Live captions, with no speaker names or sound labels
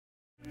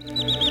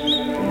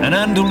An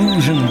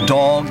Andalusian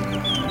dog,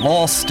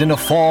 lost in a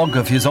fog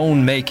of his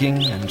own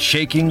making and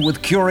shaking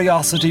with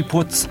curiosity,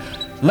 puts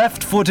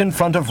left foot in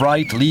front of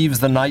right, leaves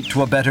the night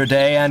to a better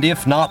day, and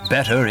if not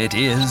better, it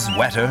is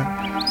wetter.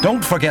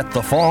 Don't forget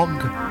the fog.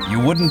 You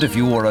wouldn't if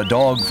you were a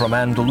dog from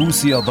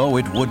Andalusia, though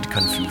it would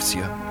confuse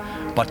you.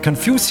 But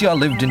Confucia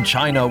lived in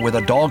China with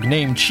a dog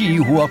named Chi,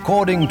 who,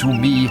 according to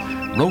me,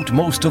 wrote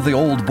most of the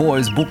old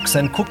boy's books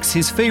and cooks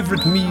his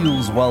favorite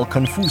meals while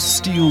Confuce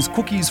steals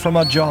cookies from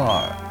a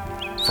jar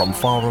from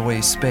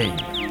faraway Spain,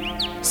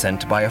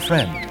 sent by a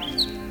friend.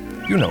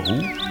 You know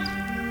who.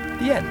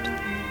 The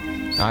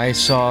end. I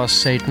saw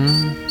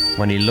Satan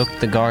when he looked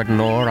the garden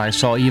o'er. I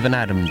saw even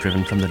Adam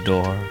driven from the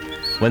door.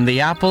 When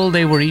the apple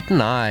they were eating,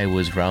 I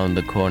was round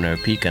the corner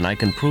peeking. I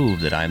can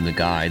prove that I'm the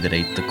guy that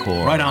ate the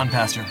core. Right on,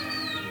 Pastor.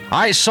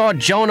 I saw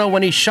Jonah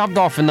when he shoved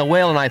off in the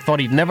whale, and I thought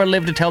he'd never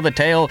live to tell the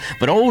tale,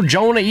 but old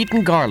Jonah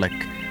eating garlic.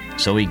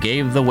 So he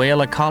gave the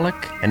whale a colic,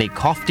 and he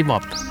coughed him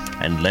up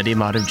and let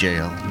him out of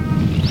jail.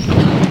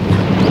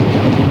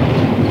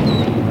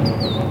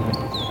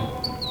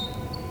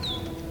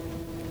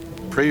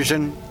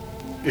 Prison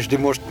is the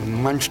most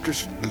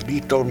monstrous,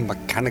 lethal,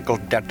 mechanical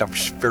death of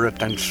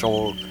spirit and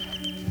soul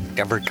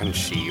ever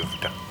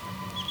conceived.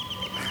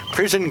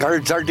 Prison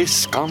guards are the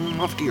scum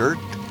of the earth.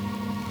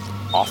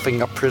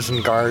 Offing a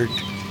prison guard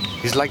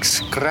is like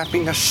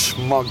scrapping a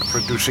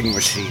smog-producing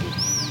machine.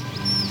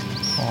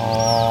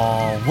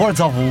 Oh, words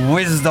of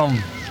wisdom,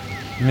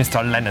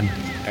 Mr. Lennon.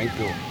 Thank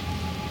you.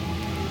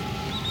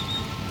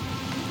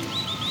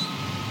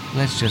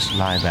 Let's just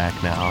lie back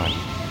now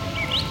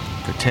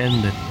and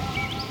pretend that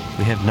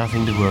we have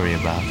nothing to worry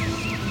about.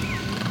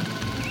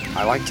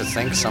 I like to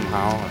think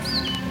somehow.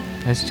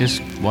 Let's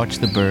just watch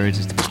the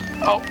birds.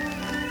 Oh!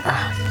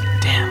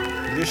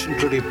 Damn. Listen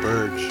to the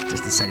birds.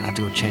 Just a second, I'll have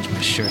to go change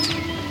my shirt.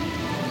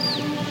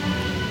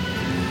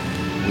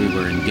 We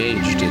were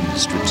engaged in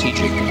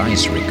strategic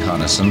ice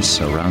reconnaissance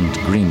around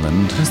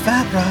Greenland. Is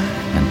that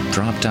right? And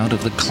dropped out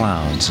of the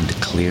clouds into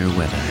clear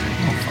weather.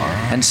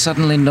 And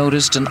suddenly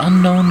noticed an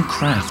unknown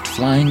craft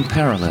flying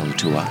parallel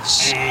to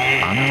us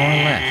on our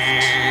left.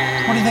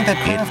 What do you think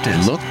that craft It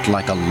is? looked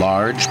like a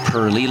large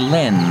pearly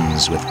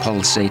lens with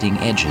pulsating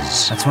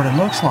edges. That's what it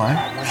looks like.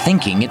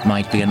 Thinking it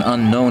might be an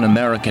unknown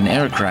American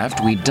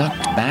aircraft, we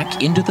ducked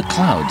back into the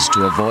clouds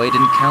to avoid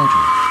encounter.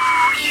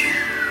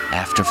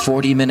 After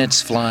 40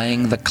 minutes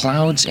flying, the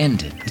clouds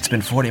ended. It's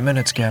been 40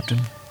 minutes, Captain.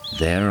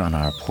 There on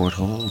our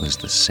porthole was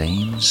the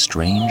same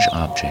strange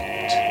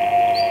object.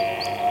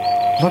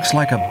 Looks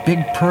like a big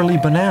pearly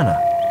banana.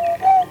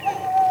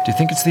 Do you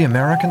think it's the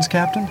Americans,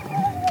 Captain?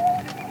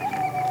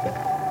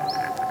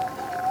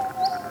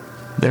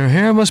 Their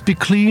hair must be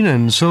clean,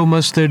 and so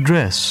must their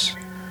dress.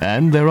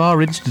 And there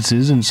are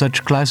instances in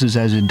such classes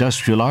as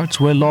industrial arts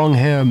where long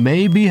hair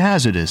may be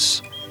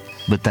hazardous.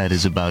 But that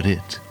is about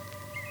it.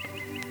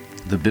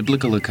 The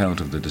biblical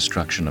account of the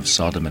destruction of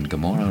Sodom and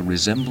Gomorrah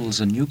resembles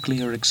a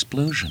nuclear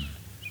explosion,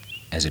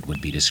 as it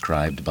would be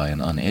described by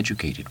an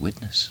uneducated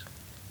witness.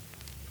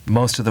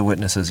 Most of the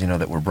witnesses,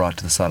 that were brought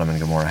to the Sodom and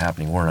Gomorrah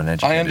happening weren't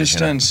uneducated. I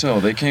understand so.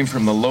 They came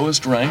from the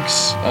lowest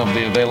ranks of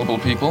the available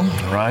people.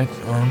 Right.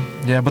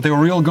 Yeah, but they were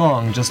real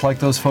gong, just like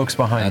those folks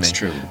behind That's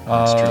me. true.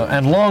 That's true.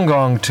 And long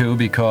gong, too,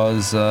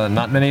 because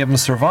not many of them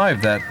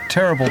survived that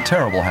terrible,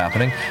 terrible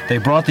happening. They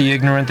brought the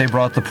ignorant, they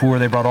brought the poor,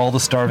 they brought all the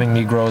starving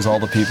Negroes, all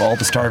the people, all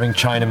the starving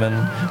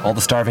Chinamen, all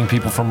the starving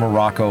people from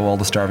Morocco, all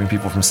the starving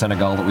people from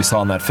Senegal that we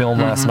saw in that film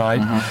last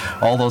night,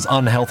 all those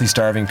unhealthy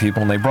starving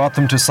people, and they brought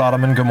them to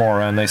Sodom and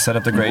Gomorrah, and they set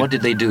up the great... What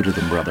did they do to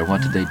them, brother?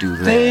 What did they do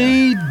there?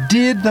 They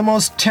did the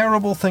most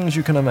terrible things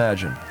you can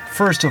imagine.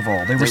 First of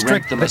all, They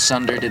rent them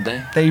asunder, did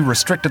they? They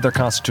restricted their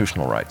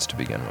constitutional rights to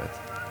begin with.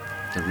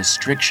 The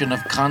restriction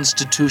of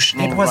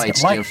constitutional It was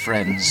rights, dear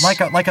friends.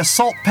 Like a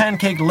salt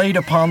pancake laid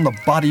upon the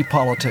body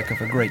politic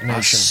of a great A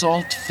nation.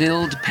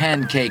 salt-filled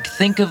pancake.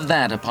 Think of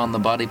that upon the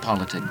body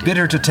politic. dear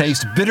Bitter to friends.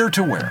 taste, bitter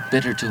to wear.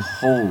 Bitter to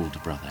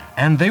hold, brother.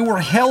 And they were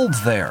held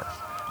there.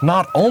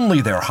 Not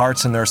only their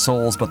hearts and their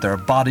souls, but their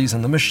bodies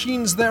and the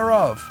machines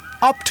thereof.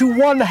 Up to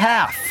one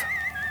half.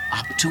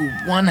 Up to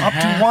one Up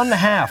half. to one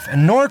half.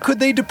 And nor could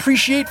they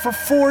depreciate for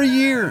 4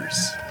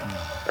 years.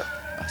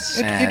 A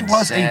sad,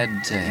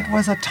 sad tale. It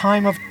was a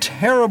time of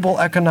terrible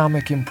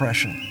economic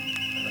impression.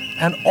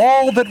 And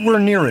all that were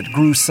near it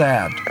grew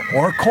sad,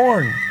 or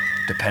corn,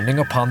 depending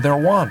upon their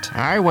want.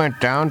 I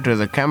went down to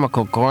the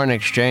Chemical Corn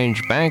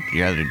Exchange Bank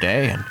the other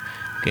day and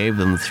gave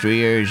them 3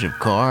 ears of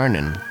corn,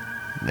 and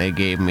they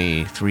gave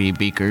me 3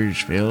 beakers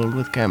filled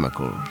with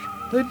chemicals.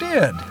 They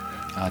did.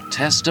 A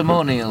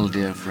testimonial,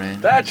 dear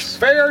friend. That's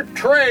fair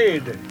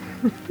trade.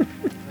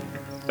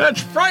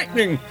 That's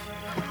frightening.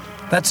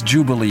 That's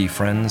Jubilee,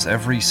 friends.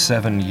 Every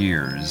 7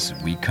 years,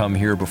 we come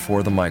here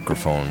before the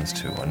microphones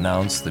to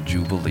announce the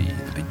Jubilee,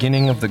 the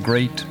beginning of the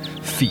great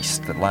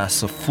feast that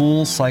lasts a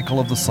full cycle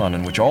of the sun,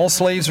 in which all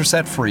slaves are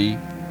set free.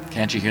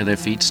 Can't you hear their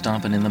feet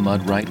stomping in the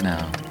mud right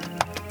now?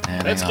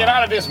 There Let's they get are.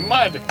 out of this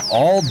mud.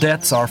 All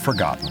debts are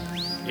forgotten.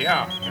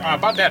 Yeah,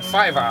 about that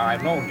 $5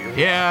 I've known you.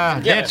 Yeah,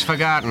 Forget debt's it.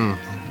 forgotten.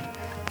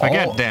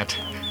 Forget All- debt.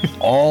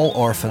 All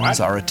orphans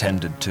What? are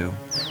attended to.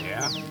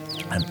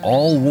 and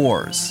all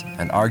wars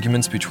and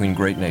arguments between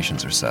great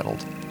nations are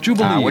settled.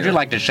 Jubilee. Would you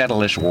like to settle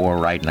this war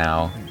right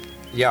now?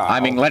 Yeah. I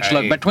mean, let's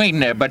okay. look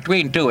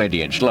between two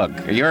idiots. Look,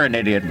 you're an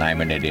idiot and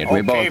I'm an idiot.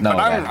 We both know but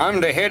that.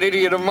 I'm the head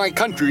idiot of my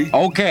country.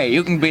 Okay,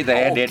 you can be the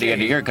head Okay.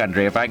 idiot of your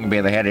country if I can be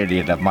the head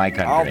idiot of my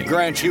country. I'll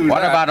grant you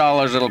What that. about all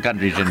those little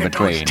countries in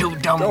between?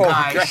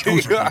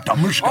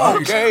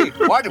 Okay.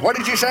 What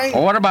did you say?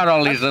 Well, what about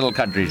all these little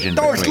countries in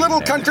Those between? little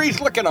there? countries,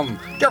 look at them.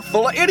 They're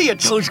full of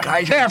idiots.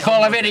 They're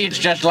full of idiots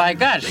just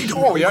like us.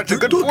 Oh, yeah, that's a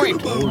good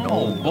point.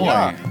 Oh, boy.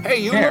 Yeah. Hey,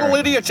 you Here. little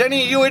idiots,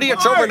 any of you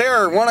idiots over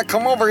there want to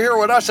come over here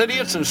with us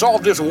idiots and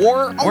solve this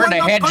war? We're the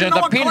heads of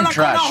the pin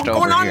trust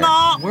over here.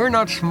 We're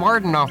not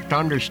smart enough to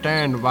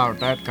understand about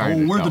that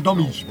kind of we're the stuff.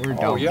 dummies. We're Oh,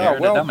 dumb. yeah,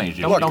 They're well, the dummies,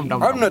 you look, Dumb,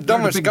 dumb, I'm the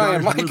dumb. dumbest big guy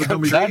in guys, my we're the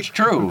country. That's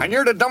true. And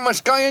you're the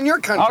dumbest guy in your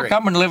country. I'll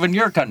come and live in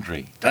your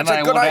country. Then That's a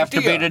I good won't have to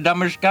idea. be the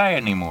dumbest guy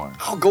anymore.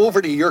 I'll go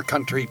over to your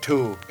country,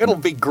 too. It'll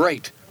be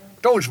great.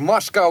 Those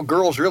Moscow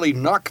girls really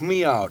knock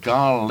me out.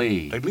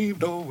 Golly. They leave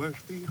the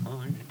West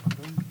behind.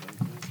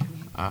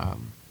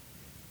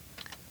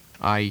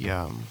 I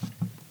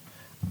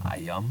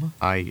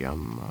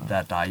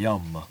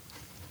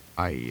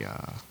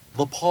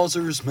The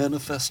Pausers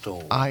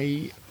Manifesto.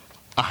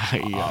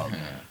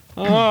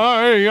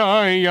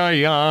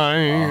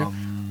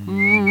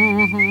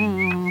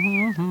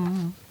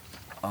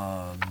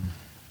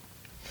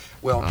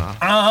 Well,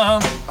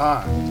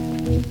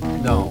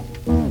 no.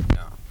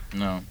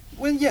 No.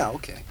 Well, yeah,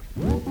 okay.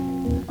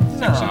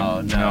 No,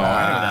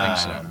 I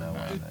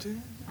don't think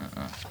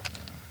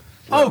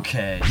so.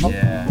 Okay,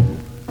 yeah.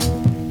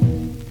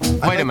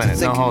 Wait a minute.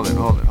 No, hold it.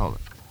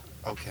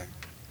 Okay.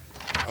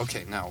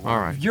 Okay, now. All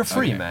right. You're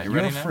free, Okay, man. you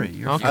You're ready now? free.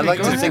 You're Okay. free. I like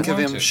go to ahead. think of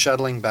Go him to.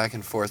 shuttling back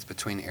and forth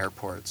between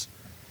airports,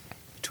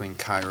 between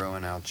Cairo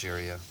and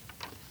Algeria.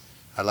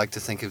 I like to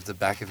think of the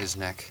back of his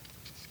neck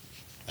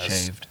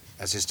Shaved.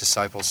 as his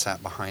disciples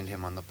sat behind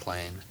him on the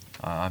plane,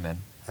 I'm in.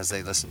 as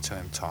they listened to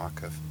him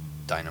talk of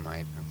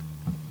dynamite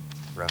and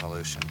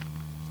revolution.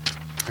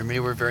 And we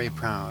were very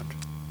proud,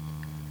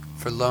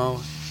 for lo,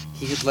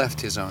 he had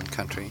left his own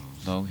country,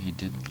 Though he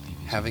did leave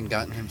his having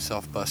gotten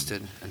himself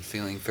busted and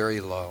feeling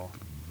very low,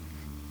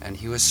 and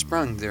he was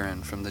sprung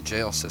therein from the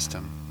jail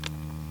system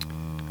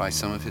by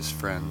some of his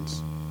friends.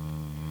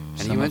 And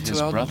Some he of went to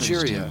his brothers, dear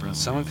Algeria, brother.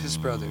 some of his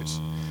brothers,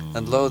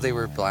 and lo, they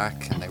were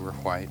black and they were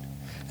white.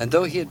 And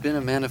though he had been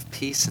a man of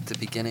peace at the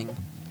beginning,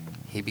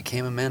 he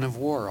became a man of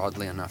war,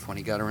 oddly enough, when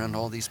he got around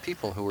all these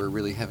people who were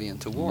really heavy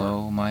into war.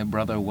 Lo, my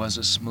brother was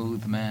a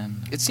smooth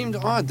man. It seemed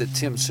odd that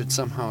Tim should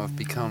somehow have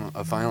become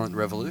a violent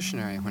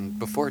revolutionary when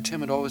before Tim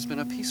had always been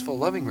a peaceful,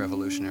 loving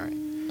revolutionary.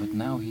 But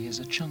now he is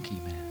a chunky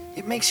man.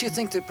 It makes you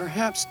think that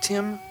perhaps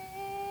Tim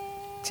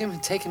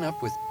had taken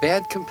up with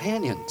bad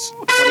companions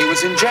when he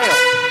was in jail.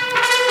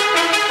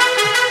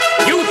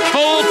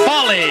 Youthful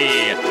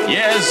Folly!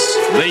 Yes,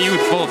 the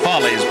Youthful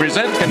Follies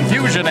present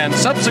confusion and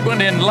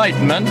subsequent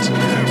enlightenment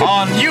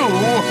on you,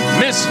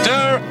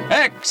 Mr.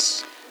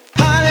 X.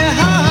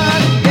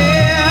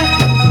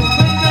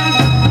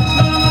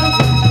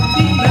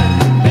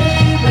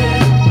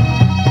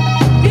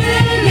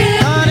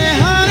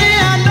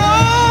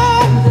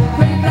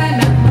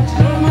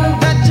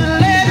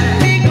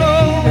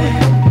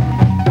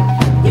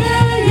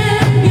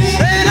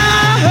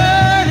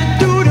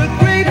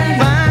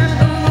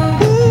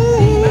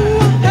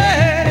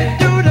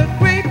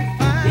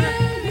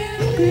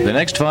 The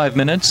next 5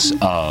 minutes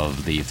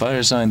of the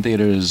Firesign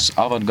Theater's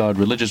avant-garde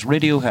religious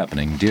radio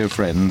happening, dear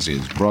friends,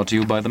 is brought to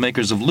you by the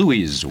makers of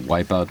Louie's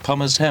Wipeout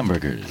Pumice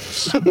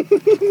Hamburgers.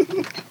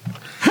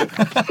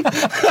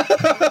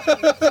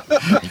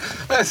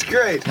 That's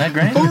great. Isn't that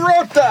great? Who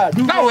wrote that?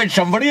 No, it's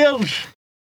somebody else.